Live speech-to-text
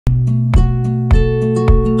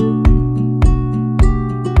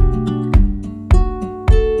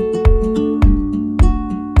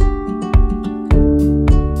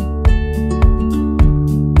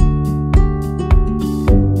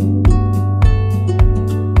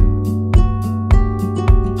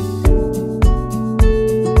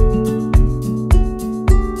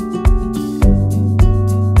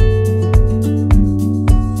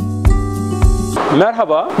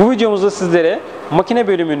Merhaba, bu videomuzda sizlere makine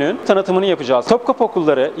bölümünün tanıtımını yapacağız. Topkapı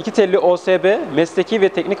Okulları 2 telli OSB Mesleki ve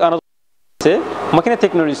Teknik Anadolu Makine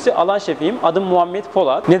Teknolojisi alan şefiyim. Adım Muhammed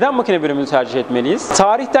Polat. Neden makine bölümünü tercih etmeliyiz?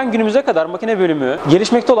 Tarihten günümüze kadar makine bölümü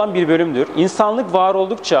gelişmekte olan bir bölümdür. İnsanlık var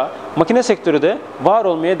oldukça makine sektörü de var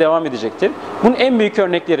olmaya devam edecektir. Bunun en büyük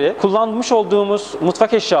örnekleri kullanmış olduğumuz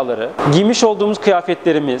mutfak eşyaları, giymiş olduğumuz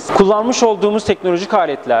kıyafetlerimiz, kullanmış olduğumuz teknolojik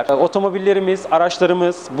aletler, otomobillerimiz,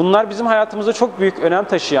 araçlarımız, bunlar bizim hayatımızda çok büyük önem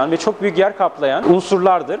taşıyan ve çok büyük yer kaplayan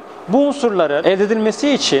unsurlardır. Bu unsurların elde edilmesi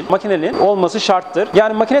için makinenin olması şarttır.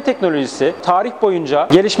 Yani makine teknolojisi tarih boyunca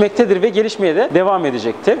gelişmektedir ve gelişmeye de devam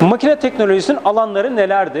edecektir. Makine teknolojisinin alanları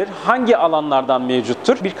nelerdir? Hangi alanlardan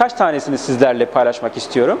mevcuttur? Birkaç tanesini sizlerle paylaşmak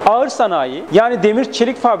istiyorum. Ağır sanayi, yani demir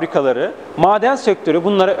çelik fabrikaları, maden sektörü,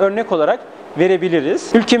 bunlara örnek olarak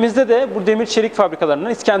verebiliriz. Ülkemizde de bu demir çelik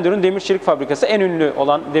fabrikalarından İskenderun Demir Çelik Fabrikası en ünlü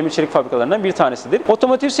olan demir çelik fabrikalarından bir tanesidir.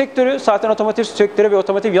 Otomotiv sektörü, zaten otomotiv sektörü ve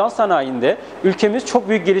otomotiv yan sanayinde ülkemiz çok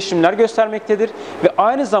büyük gelişimler göstermektedir ve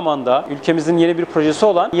aynı zamanda ülkemizin yeni bir projesi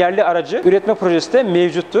olan yerli aracı üretme projesi de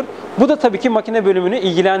mevcuttur. Bu da tabii ki makine bölümünü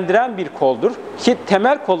ilgilendiren bir koldur ki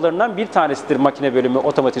temel kollarından bir tanesidir makine bölümü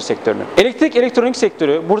otomotiv sektörünün. Elektrik elektronik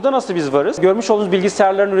sektörü, burada nasıl biz varız? Görmüş olduğunuz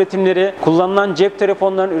bilgisayarların üretimleri, kullanılan cep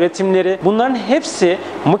telefonlarının üretimleri, bunların hepsi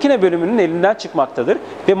makine bölümünün elinden çıkmaktadır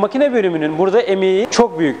ve makine bölümünün burada emeği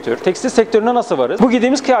çok büyüktür. Tekstil sektörüne nasıl varız? Bu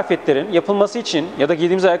giydiğimiz kıyafetlerin yapılması için ya da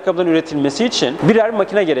giydiğimiz ayakkabıların üretilmesi için birer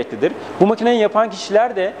makine gereklidir. Bu makineyi yapan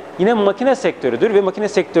kişiler de yine makine sektörüdür ve makine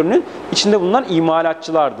sektörünün içinde bulunan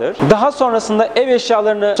imalatçılardır. Daha sonrasında ev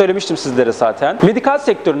eşyalarını söylemiştim sizlere zaten. Medikal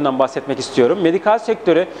sektöründen bahsetmek istiyorum. Medikal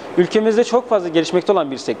sektörü ülkemizde çok fazla gelişmekte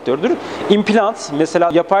olan bir sektördür. İmplant, mesela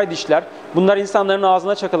yapay dişler, bunlar insanların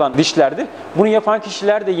ağzına çakılan dişlerdir. Bunu yapan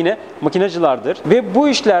kişiler de yine makinacılardır. Ve bu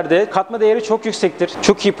işlerde katma değeri çok yüksektir.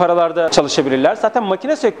 Çok iyi paralarda çalışabilirler. Zaten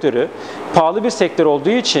makine sektörü pahalı bir sektör olduğu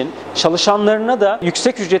için çalışanlarına da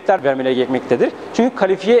yüksek ücretler vermeleri gerekmektedir. Çünkü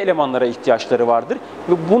kalifiye elemanlara ihtiyaçları vardır.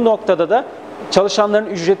 Ve bu noktada da çalışanların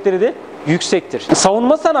ücretleri de yüksektir.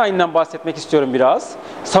 Savunma sanayinden bahsetmek istiyorum biraz.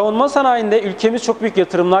 Savunma sanayinde ülkemiz çok büyük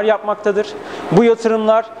yatırımlar yapmaktadır. Bu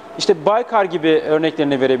yatırımlar işte Baykar gibi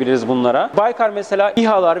örneklerini verebiliriz bunlara. Baykar mesela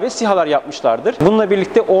İHA'lar ve SİHA'lar yapmışlardır. Bununla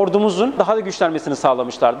birlikte ordumuzun daha da güçlenmesini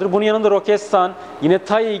sağlamışlardır. Bunun yanında Roketsan, yine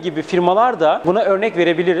TAI gibi firmalar da buna örnek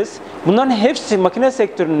verebiliriz. Bunların hepsi makine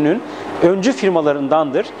sektörünün öncü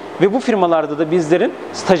firmalarındandır ve bu firmalarda da bizlerin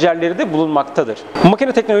stajyerleri de bulunmaktadır.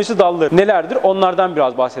 Makine teknolojisi dalları nelerdir? Onlardan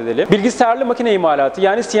biraz bahsedelim. Bilgisayarlı makine imalatı,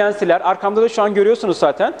 yani CNC'ler, arkamda da şu an görüyorsunuz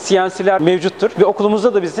zaten CNC'ler mevcuttur ve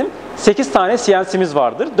okulumuzda da bizim 8 tane CNC'miz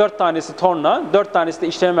vardır. 4 tanesi torna, 4 tanesi de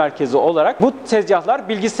işleme merkezi olarak bu tezgahlar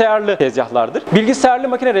bilgisayarlı tezgahlardır. Bilgisayarlı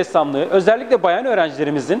makine ressamlığı, özellikle bayan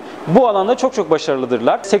öğrencilerimizin bu alanda çok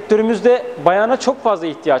başarılıdırlar. Sektörümüzde bayana çok fazla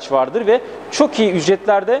ihtiyaç vardır ve çok iyi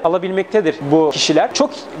ücretlerde alabilmektedir bu kişiler. Çok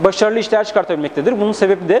başarılı işler çıkartabilmektedir. Bunun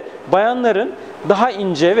sebebi de bayanların daha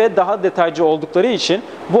ince ve daha detaycı oldukları için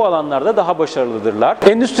bu alanlarda daha başarılıdırlar.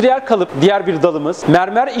 Endüstriyel kalıp diğer bir dalımız.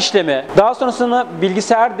 Mermer işleme, daha sonrasında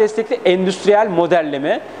bilgisayar destekli endüstriyel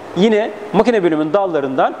modelleme yine makine bölümünün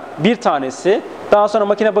dallarından bir tanesi. Daha sonra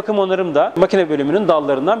makine bakım onarım da makine bölümünün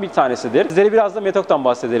dallarından bir tanesidir. Sizlere biraz da METOK'tan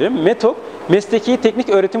bahsedelim. METOK, Mesleki Teknik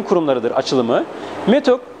Öğretim Kurumlarıdır açılımı.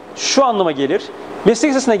 METOK şu anlama gelir: meslek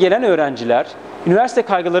lisesine gelen öğrenciler üniversite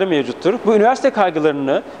kaygıları mevcuttur. Bu üniversite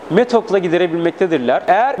kaygılarını METOK'la giderebilmektedirler.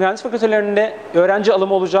 Eğer mühendislik fakültelerinde öğrenci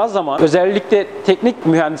alımı olacağı zaman, özellikle teknik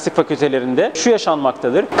mühendislik fakültelerinde şu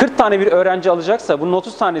yaşanmaktadır: 40 tane bir öğrenci alacaksa bunun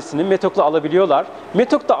 30 tanesini METOK'la alabiliyorlar.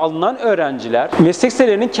 METOK'ta alınan öğrenciler meslek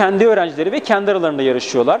liselerinin kendi öğrencileri ve kendi aralarında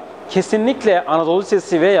yarışıyorlar. Kesinlikle Anadolu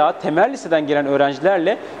Lisesi veya temel liseden gelen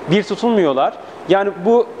öğrencilerle bir tutulmuyorlar. Yani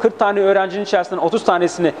bu 40 tane öğrencinin içerisinden 30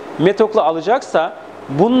 tanesini METOK'la alacaksa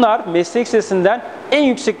bunlar meslek lisesinden en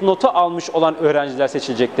yüksek notu almış olan öğrenciler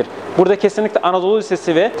seçilecektir. Burada kesinlikle Anadolu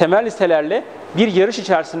Lisesi ve temel liselerle bir yarış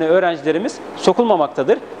içerisine öğrencilerimiz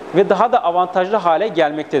sokulmamaktadır ve daha da avantajlı hale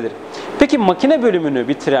gelmektedir. Peki makine bölümünü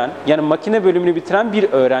bitiren, yani makine bölümünü bitiren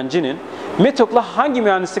bir öğrencinin METOK'la hangi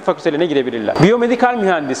mühendislik fakültelerine girebilirler? Biyomedikal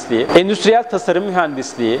mühendisliği, endüstriyel tasarım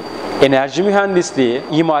mühendisliği, enerji mühendisliği,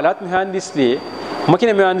 imalat mühendisliği,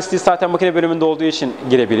 makine mühendisliği zaten makine bölümünde olduğu için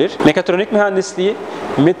girebilir. Mekatronik mühendisliği,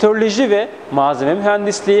 meteoroloji ve malzeme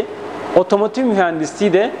mühendisliği, otomotiv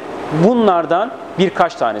mühendisliği de bunlardan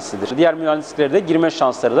birkaç tanesidir. Diğer mühendisliklere de girme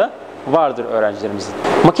şansları da vardır öğrencilerimizin.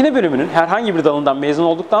 Makine bölümünün herhangi bir dalından mezun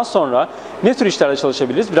olduktan sonra ne tür işlerde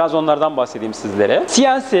çalışabiliriz? Biraz onlardan bahsedeyim sizlere.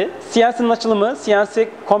 CNC'nin açılımı CNC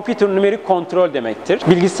Computer Numeric Control demektir.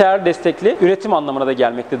 Bilgisayar destekli üretim anlamına da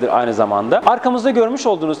gelmektedir aynı zamanda. Arkamızda görmüş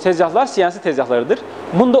olduğunuz tezgahlar CNC tezgahlarıdır.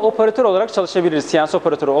 Bunda operatör olarak çalışabiliriz. CNC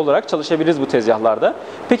operatörü olarak çalışabiliriz bu tezgahlarda.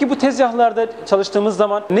 Peki bu tezgahlarda çalıştığımız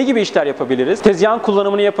zaman ne gibi işler yapabiliriz? Tezgahın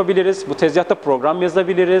kullanımını yapabiliriz. Bu tezgahta program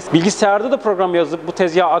yazabiliriz. Bilgisayarda da program yazıp bu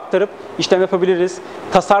tezgaha aktarıp işlem yapabiliriz.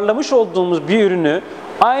 Tasarlamış olduğumuz bir ürünü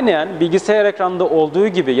aynen bilgisayar ekranında olduğu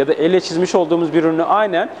gibi ya da elle çizmiş olduğumuz bir ürünü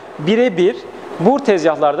aynen birebir bu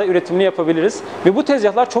tezgahlarda üretimini yapabiliriz. Ve bu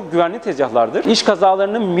tezgahlar çok güvenli tezgahlardır. İş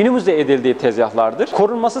kazalarının minimize edildiği tezgahlardır.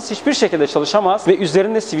 Korunmasız hiçbir şekilde çalışamaz ve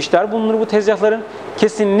üzerinde switchler bulunur bu tezgahların.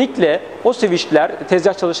 Kesinlikle o switchler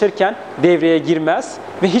tezgah çalışırken devreye girmez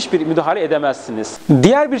ve hiçbir müdahale edemezsiniz.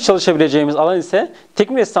 Diğer bir çalışabileceğimiz alan ise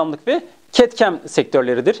teknik ressamlık ve CAD/CAM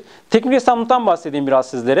sektörleridir. Teknik ressamlıktan bahsedeyim biraz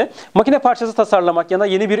sizlere. Makine parçası tasarlamak ya da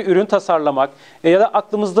yeni bir ürün tasarlamak ya da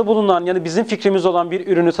aklımızda bulunan yani bizim fikrimiz olan bir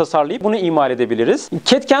ürünü tasarlayıp bunu imal edebiliriz.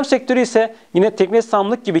 CAD/CAM sektörü ise yine teknik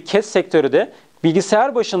ressamlık gibi CAD sektörü de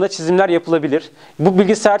bilgisayar başında çizimler yapılabilir. Bu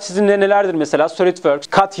bilgisayar çizimleri nelerdir mesela? SolidWorks,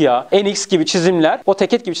 CATIA, NX gibi çizimler,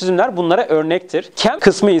 AutoCAD gibi çizimler bunlara örnektir. CAM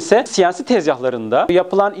kısmı ise CNC tezgahlarında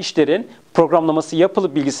yapılan işlerin programlaması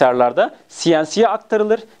yapılıp bilgisayarlarda CNC'ye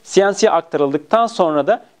aktarılır. CNC'ye aktarıldıktan sonra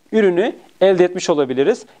da ürünü elde etmiş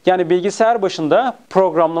olabiliriz. Yani bilgisayar başında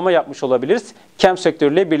programlama yapmış olabiliriz. CAM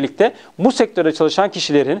sektörüyle birlikte. Bu sektörde çalışan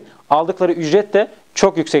kişilerin aldıkları ücret de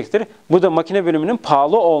çok yüksektir. Bu da makine bölümünün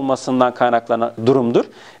pahalı olmasından kaynaklanan durumdur.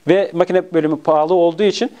 Ve makine bölümü pahalı olduğu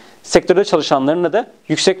için sektörde çalışanlarına da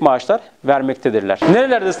yüksek maaşlar vermektedirler.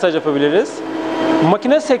 Nerelerde staj yapabiliriz?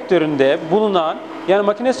 Makine sektöründe bulunan yani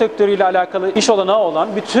makine sektörüyle alakalı iş olanağı olan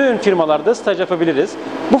bütün firmalarda staj yapabiliriz.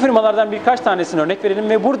 Bu firmalardan birkaç tanesini örnek verelim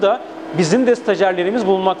ve burada bizim de stajyerlerimiz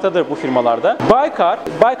bulunmaktadır bu firmalarda.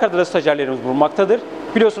 Baykar'da da stajyerlerimiz bulunmaktadır.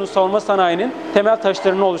 Biliyorsunuz savunma sanayinin temel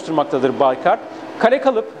taşlarını oluşturmaktadır Baykar. Kale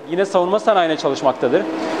Kalıp yine savunma sanayine çalışmaktadır.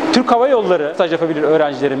 Türk Hava Yolları staj yapabilir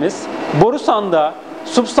öğrencilerimiz. Borusan'da,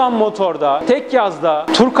 Subsan Motor'da, Tekyaz'da,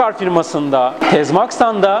 Turkar firmasında,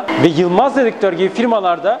 Tezmaksan'da ve Yılmaz Dedektör gibi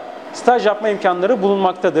firmalarda staj yapma imkanları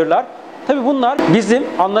bulunmaktadırlar. Tabii bunlar bizim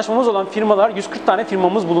anlaşmamız olan firmalar, 140 tane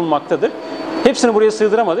firmamız bulunmaktadır. Hepsini buraya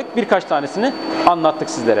sığdıramadık. Birkaç tanesini anlattık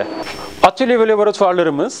sizlere. Atölye ve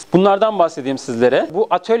laboratuvarlarımız. Bunlardan bahsedeyim sizlere. Bu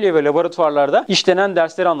atölye ve laboratuvarlarda işlenen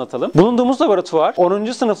dersleri anlatalım. Bulunduğumuz laboratuvar 10.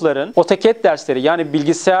 sınıfların AutoCAD dersleri yani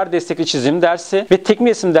bilgisayar destekli çizim dersi ve teknik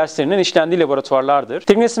resim derslerinin işlendiği laboratuvarlardır.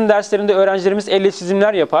 Teknik resim derslerinde öğrencilerimiz elle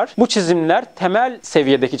çizimler yapar. Bu çizimler temel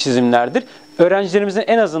seviyedeki çizimlerdir. Öğrencilerimizin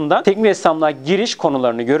en azından teknik ressamlığa giriş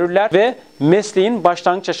konularını görürler ve mesleğin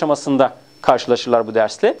başlangıç aşamasında karşılaşırlar bu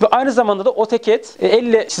dersle. Ve aynı zamanda da AutoCAD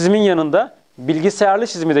elle çizimin yanında bilgisayarlı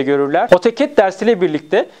çizimi de görürler. AutoCAD dersiyle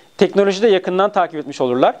birlikte teknolojide yakından takip etmiş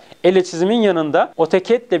olurlar. Elle çizimin yanında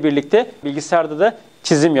AutoCAD ile birlikte bilgisayarda da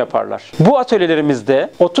çizim yaparlar. Bu atölyelerimizde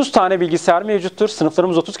 30 tane bilgisayar mevcuttur.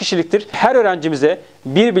 Sınıflarımız 30 kişiliktir. Her öğrencimize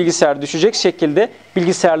bir bilgisayar düşecek şekilde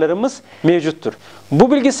bilgisayarlarımız mevcuttur.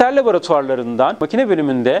 Bu bilgisayar laboratuvarlarından makine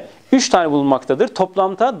bölümünde 3 tane bulunmaktadır.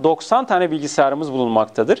 Toplamda 90 tane bilgisayarımız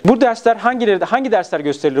bulunmaktadır. Bu dersler hangi dersler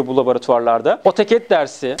gösterilir bu laboratuvarlarda? AutoCAD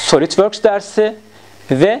dersi, SolidWorks dersi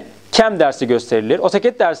ve CAM dersi gösterilir.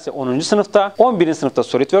 AutoCAD dersi 10. sınıfta, 11. sınıfta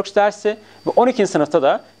SolidWorks dersi ve 12. sınıfta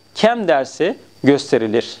da CAM dersi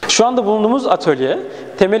gösterilir. Şu anda bulunduğumuz atölye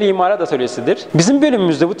temel imalat atölyesidir. Bizim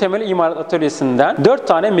bölümümüzde bu temel imalat atölyesinden 4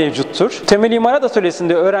 tane mevcuttur. Temel imalat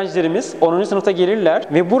atölyesinde öğrencilerimiz 10. sınıfta gelirler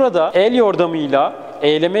ve burada el yordamıyla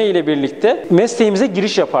eyleme ile birlikte mesleğimize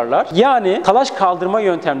giriş yaparlar. Yani talaş kaldırma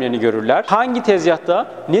yöntemlerini görürler. Hangi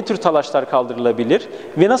tezgahta ne tür talaşlar kaldırılabilir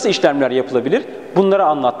ve nasıl işlemler yapılabilir? Bunları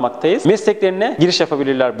anlatmaktayız. Mesleklerine giriş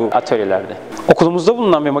yapabilirler bu atölyelerde. Okulumuzda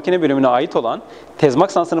bulunan ve makine bölümüne ait olan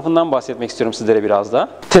Tezmaksan sınıfından bahsetmek istiyorum sizlere biraz da.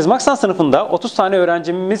 Tezmaksan sınıfında 30 tane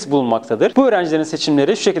öğrencimiz bulunmaktadır. Bu öğrencilerin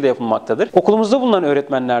seçimleri şu şekilde yapılmaktadır. Okulumuzda bulunan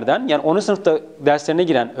öğretmenlerden yani 10. sınıfta derslerine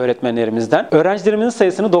giren öğretmenlerimizden öğrencilerimizin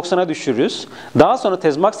sayısını 90'a düşürürüz. Daha sonra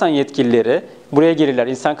Tezmaksan yetkilileri buraya gelirler.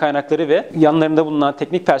 İnsan kaynakları ve yanlarında bulunan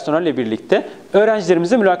teknik personelle birlikte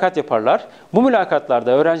öğrencilerimize mülakat yaparlar. Bu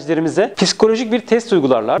mülakatlarda öğrencilerimize psikolojik bir test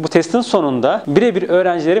uygularlar. Bu testin sonunda birebir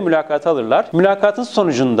öğrencileri mülakata alırlar. Mülakatın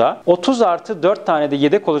sonucunda 30+4 tane de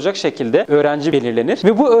yedek olacak şekilde öğrenci belirlenir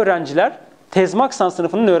ve bu öğrenciler Tezmaksan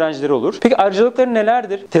sınıfının öğrencileri olur. Peki ayrıcalıkları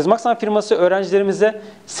nelerdir? Tezmaksan firması öğrencilerimize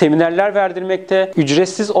seminerler verdirmekte,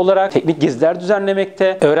 ücretsiz olarak teknik geziler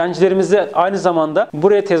düzenlemekte. Öğrencilerimize aynı zamanda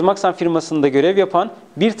buraya Tezmaksan firmasında görev yapan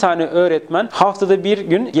bir tane öğretmen haftada bir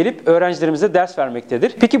gün gelip öğrencilerimize ders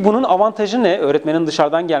vermektedir. Peki bunun avantajı ne? Öğretmenin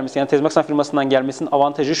dışarıdan gelmesi, yani Tezmaksan firmasından gelmesinin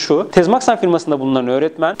avantajı şu. Tezmaksan firmasında bulunan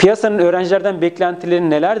öğretmen piyasanın öğrencilerden beklentileri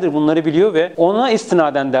nelerdir bunları biliyor ve ona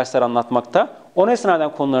istinaden dersler anlatmakta. Ona istinaden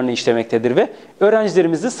konularını işlemektedir ve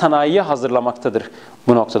öğrencilerimizi sanayiye hazırlamaktadır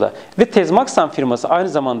bu noktada. Ve Tezmaksan firması aynı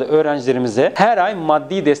zamanda öğrencilerimize her ay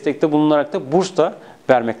maddi destekte bulunarak da burs da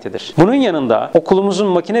vermektedir. Bunun yanında okulumuzun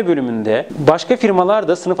makine bölümünde başka firmalar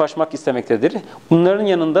da sınıf açmak istemektedir. Bunların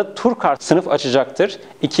yanında Turkart sınıf açacaktır.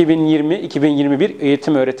 2020-2021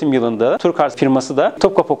 eğitim öğretim yılında Turkart firması da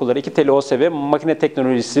Topkapı Okulları 2 telli OSB Makine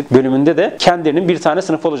Teknolojisi Bölümünde de kendilerinin bir tane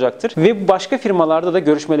sınıf olacaktır. Ve başka firmalarda da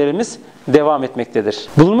görüşmelerimiz devam etmektedir.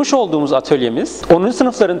 Bulunmuş olduğumuz atölyemiz 10.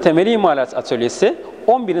 sınıfların temeli imalat atölyesi,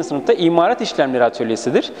 11. sınıfta imalat işlemleri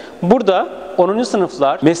atölyesidir. Burada 10.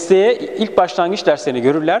 sınıflar mesleğe ilk başlangıç derslerini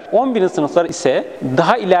görürler. 11. sınıflar ise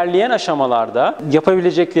daha ilerleyen aşamalarda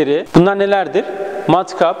yapabilecekleri, bunlar nelerdir?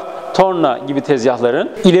 Matkap, torna gibi tezgahların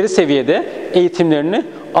ileri seviyede eğitimlerini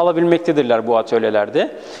alabilmektedirler bu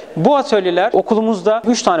atölyelerde. Bu atölyeler okulumuzda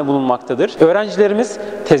 3 tane bulunmaktadır. Öğrencilerimiz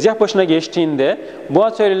tezgah başına geçtiğinde bu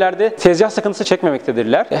atölyelerde tezgah sıkıntısı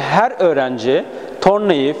çekmemektedirler. Her öğrenci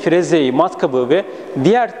tornayı, frezeyi, matkabı ve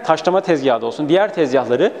diğer taşlama tezgahı da olsun, diğer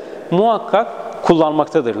tezgahları muhakkak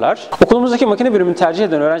kullanmaktadırlar. Okulumuzdaki makine bölümünü tercih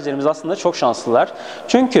eden öğrencilerimiz aslında çok şanslılar.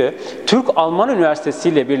 Çünkü Türk-Alman Üniversitesi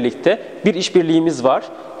ile birlikte bir işbirliğimiz var.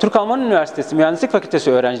 Türk-Alman Üniversitesi Mühendislik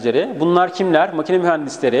Fakültesi öğrencileri, bunlar kimler? Makine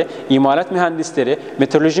mühendisleri, imalat mühendisleri,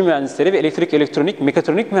 meteoroloji mühendisleri ve elektrik, elektronik,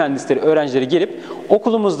 mekatronik mühendisleri öğrencileri gelip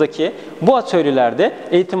okulumuzdaki bu atölyelerde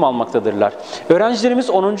eğitim almaktadırlar. Öğrencilerimiz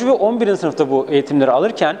 10. ve 11. sınıfta bu eğitimleri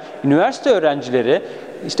alırken üniversite öğrencileri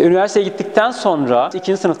İşte üniversiteye gittikten sonra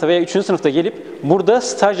 2. sınıfta veya 3. sınıfta gelip burada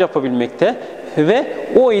staj yapabilmekte ve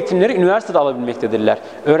o eğitimleri üniversitede alabilmektedirler.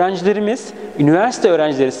 Öğrencilerimiz üniversite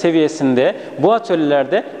öğrencileri seviyesinde bu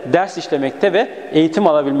atölyelerde ders işlemekte ve eğitim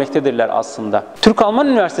alabilmektedirler aslında. Türk-Alman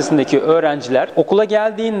Üniversitesi'ndeki öğrenciler okula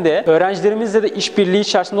geldiğinde öğrencilerimizle de işbirliği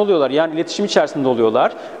içerisinde oluyorlar. Yani iletişim içerisinde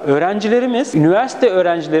oluyorlar. Öğrencilerimiz üniversite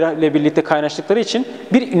öğrencileriyle birlikte kaynaştıkları için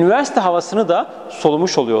bir üniversite havasını da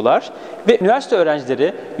solumuş oluyorlar. Ve üniversite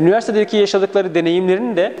öğrencileri, üniversitedeki yaşadıkları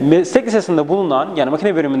deneyimlerini de meslek lisesinde bulunan, yani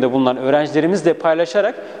makine bölümünde bulunan öğrencilerimizle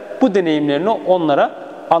paylaşarak bu deneyimlerini onlara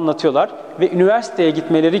anlatıyorlar ve üniversiteye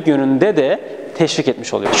gitmeleri yönünde de teşvik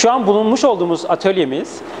etmiş oluyor. Şu an bulunmuş olduğumuz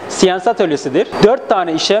atölyemiz CNC atölyesidir. 4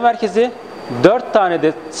 tane işlem merkezi, 4 tane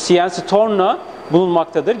de CNC torna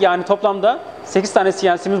bulunmaktadır. Yani toplamda 8 tane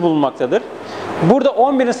CNC'miz bulunmaktadır. Burada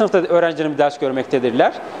 11. sınıfta öğrencilerimiz ders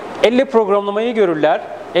görmektedirler. Elle programlamayı görürler.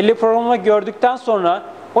 Elle programlama gördükten sonra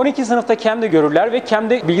 12. sınıfta CAM'de görürler ve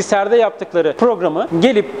CAM'de bilgisayarda yaptıkları programı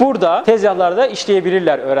gelip burada tezgahlarda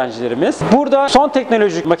işleyebilirler öğrencilerimiz. Burada son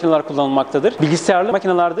teknolojik makineler kullanılmaktadır. Bilgisayarlı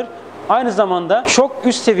makinelerdir. Aynı zamanda çok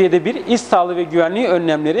üst seviyede bir iş sağlığı ve güvenliği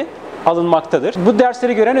önlemleri alınmaktadır. Bu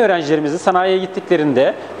dersleri gören öğrencilerimizi sanayiye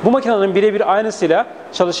gittiklerinde bu makinelerin birebir aynısıyla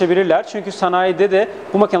çalışabilirler. Çünkü sanayide de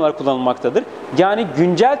bu makineler kullanılmaktadır. Yani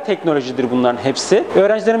güncel teknolojidir bunların hepsi.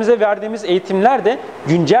 Öğrencilerimize verdiğimiz eğitimler de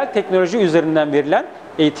güncel teknoloji üzerinden verilen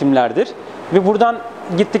eğitimlerdir. Ve buradan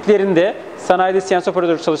gittiklerinde sanayide CNC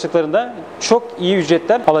operatörü çalıştıklarında çok iyi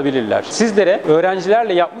ücretler alabilirler. Sizlere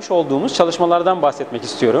öğrencilerle yapmış olduğumuz çalışmalardan bahsetmek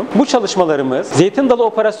istiyorum. Bu çalışmalarımız Zeytin Dalı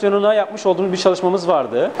operasyonuna yapmış olduğumuz bir çalışmamız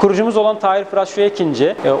vardı. Kurucumuz olan Tahir Fırat Şükrü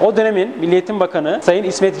Ekinci, o dönemin Milli Eğitim Bakanı Sayın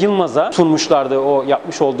İsmet Yılmaz'a sunmuşlardı o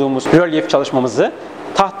yapmış olduğumuz rölyef çalışmamızı.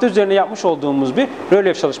 Tahta üzerine yapmış olduğumuz bir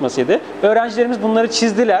rölyef çalışmasıydı. Öğrencilerimiz bunları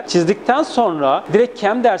çizdiler. Çizdikten sonra direkt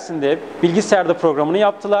CAM dersinde bilgisayarda programını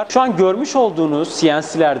yaptılar. Şu an görmüş olduğunuz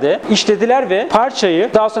CNC'lerde işlediler ve parçayı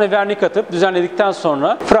daha sonra vernik atıp düzenledikten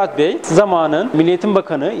sonra Fırat Bey zamanın Milli Eğitim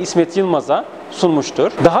Bakanı İsmet Yılmaz'a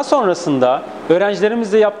sunmuştur. Daha sonrasında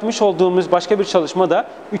öğrencilerimizle yapmış olduğumuz başka bir çalışmada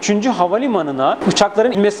 3. Havalimanı'na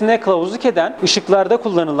uçakların inmesine kılavuzluk eden ışıklarda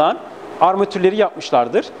kullanılan armatürleri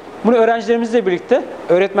yapmışlardır. Bunu öğrencilerimizle birlikte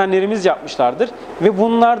öğretmenlerimiz yapmışlardır. Ve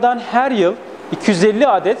bunlardan her yıl 250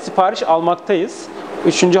 adet sipariş almaktayız.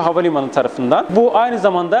 3. Havalimanı tarafından. Bu aynı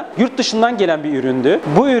zamanda yurt dışından gelen bir üründü.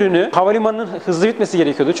 Bu ürünü havalimanının hızlı bitmesi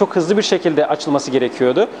gerekiyordu. Çok hızlı bir şekilde açılması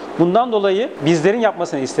gerekiyordu. Bundan dolayı bizlerin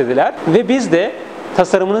yapmasını istediler. Ve biz de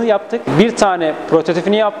tasarımını yaptık. Bir tane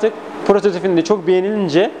prototipini yaptık. Prototipini de çok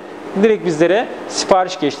beğenilince direkt bizlere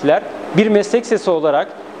sipariş geçtiler. Bir meslek sesi olarak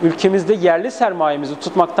ülkemizde yerli sermayemizi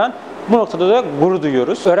tutmaktan bu noktada da gurur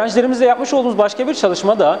duyuyoruz. Öğrencilerimizle yapmış olduğumuz başka bir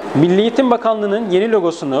çalışma da Milli Eğitim Bakanlığı'nın yeni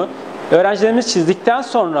logosunu Öğrencilerimiz çizdikten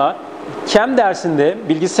sonra KEM dersinde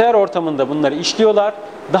bilgisayar ortamında bunları işliyorlar.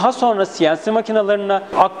 Daha sonra CNC makinelerine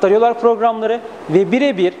aktarıyorlar programları ve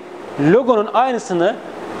birebir logonun aynısını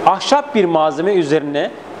ahşap bir malzeme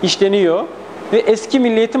üzerine işleniyor. Ve eski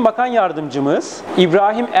Milli Eğitim Bakan Yardımcımız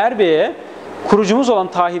İbrahim Erbey'e kurucumuz olan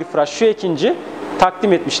Tahir Fırat Şüekinci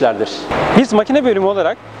takdim etmişlerdir. Biz makine bölümü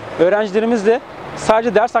olarak öğrencilerimizle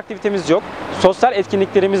sadece ders aktivitemiz yok, sosyal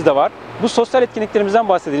etkinliklerimiz de var. Bu sosyal etkinliklerimizden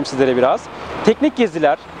bahsedeyim sizlere biraz. Teknik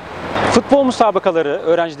geziler, futbol müsabakaları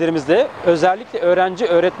öğrencilerimizle, özellikle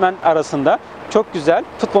öğrenci-öğretmen arasında çok güzel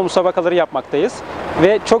futbol müsabakaları yapmaktayız.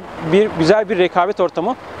 Ve çok güzel bir rekabet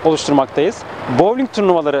ortamı oluşturmaktayız. Bowling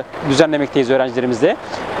turnuvaları düzenlemekteyiz öğrencilerimizle.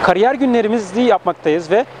 Kariyer günlerimizi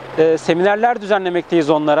yapmaktayız ve seminerler düzenlemekteyiz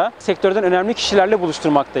onlara. Sektörden önemli kişilerle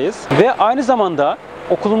buluşturmaktayız. Ve aynı zamanda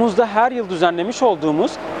okulumuzda her yıl düzenlemiş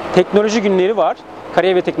olduğumuz teknoloji günleri var.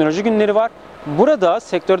 Kariyer ve teknoloji günleri var. Burada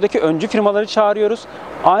sektördeki öncü firmaları çağırıyoruz.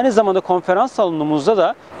 Aynı zamanda konferans salonumuzda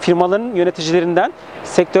da firmaların yöneticilerinden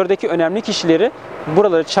sektördeki önemli kişileri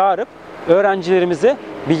buraları çağırıp öğrencilerimize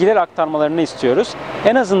bilgiler aktarmalarını istiyoruz.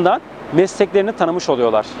 En azından mesleklerini tanımış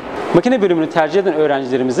oluyorlar. Makine bölümünü tercih eden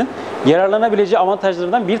öğrencilerimizin yararlanabileceği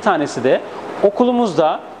avantajlarından bir tanesi de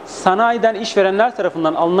okulumuzda sanayiden işverenler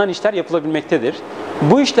tarafından alınan işler yapılabilmektedir.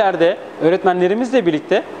 Bu işlerde öğretmenlerimizle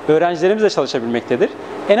birlikte öğrencilerimiz de çalışabilmektedir.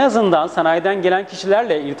 En azından sanayiden gelen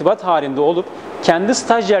kişilerle irtibat halinde olup kendi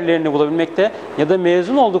stajyerlerini bulabilmekte ya da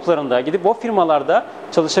mezun olduklarında gidip o firmalarda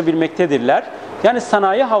çalışabilmektedirler. Yani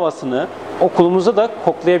sanayi havasını okulumuzda da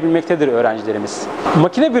koklayabilmektedir öğrencilerimiz.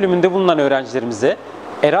 Makine bölümünde bulunan öğrencilerimize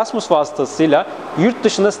Erasmus vasıtasıyla yurt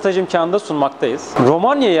dışında staj imkanı da sunmaktayız.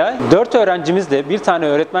 Romanya'ya 4 öğrencimizle bir tane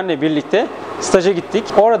öğretmenle birlikte staja gittik.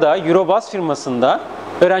 Orada Eurobus firmasında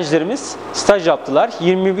öğrencilerimiz staj yaptılar.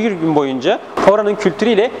 21 gün boyunca oranın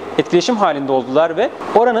kültürüyle etkileşim halinde oldular ve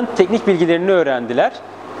oranın teknik bilgilerini öğrendiler.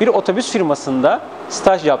 Bir otobüs firmasında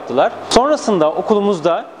staj yaptılar. Sonrasında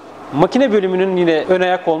okulumuzda makine bölümünün yine ön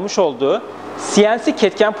ayak olmuş olduğu CNC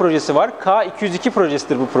Ketken projesi var. K202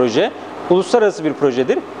 projesidir bu proje. Uluslararası bir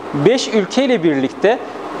projedir. 5 ülkeyle birlikte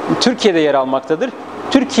Türkiye'de yer almaktadır.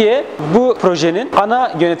 Türkiye bu projenin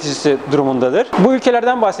ana yöneticisi durumundadır. Bu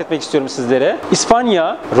ülkelerden bahsetmek istiyorum sizlere.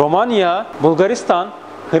 İspanya, Romanya, Bulgaristan,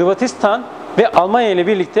 Hırvatistan ve Almanya ile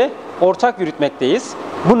birlikte ortak yürütmekteyiz.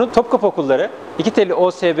 Bunu Topkapı Okulları 2 telli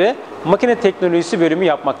OSB Makine Teknolojisi Bölümü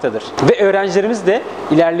yapmaktadır. Ve öğrencilerimiz de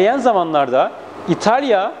ilerleyen zamanlarda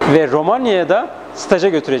İtalya ve Romanya'ya da staja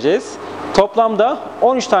götüreceğiz. Toplamda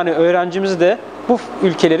 13 tane öğrencimiz de bu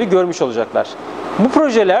ülkeleri görmüş olacaklar. Bu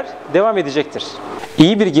projeler devam edecektir.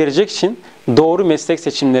 İyi bir gelecek için doğru meslek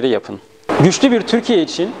seçimleri yapın. Güçlü bir Türkiye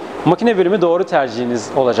için makine bölümü doğru tercihiniz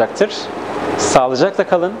olacaktır. Sağlıcakla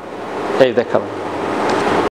kalın, evde kalın.